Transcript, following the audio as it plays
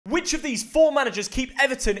Which of these 4 managers keep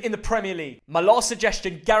Everton in the Premier League? My last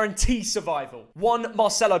suggestion guarantees survival. 1.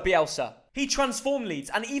 Marcelo Bielsa. He transformed Leeds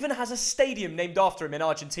and even has a stadium named after him in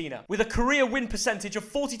Argentina. With a career win percentage of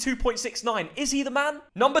 42.69, is he the man?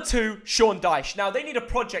 Number 2, Sean Dyche. Now, they need a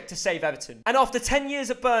project to save Everton. And after 10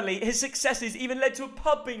 years at Burnley, his successes even led to a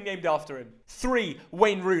pub being named after him. 3,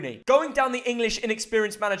 Wayne Rooney. Going down the English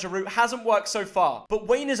inexperienced manager route hasn't worked so far. But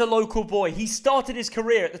Wayne is a local boy. He started his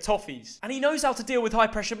career at the Toffees. And he knows how to deal with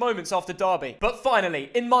high-pressure moments after Derby. But finally,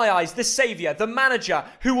 in my eyes, the saviour, the manager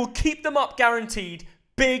who will keep them up guaranteed,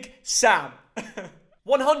 Big Sam.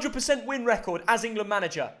 100% win record as England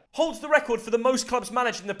manager. Holds the record for the most clubs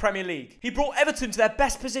managed in the Premier League. He brought Everton to their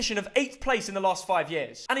best position of 8th place in the last 5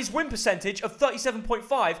 years. And his win percentage of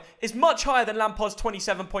 37.5 is much higher than Lampard's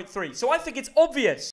 27.3. So I think it's obvious.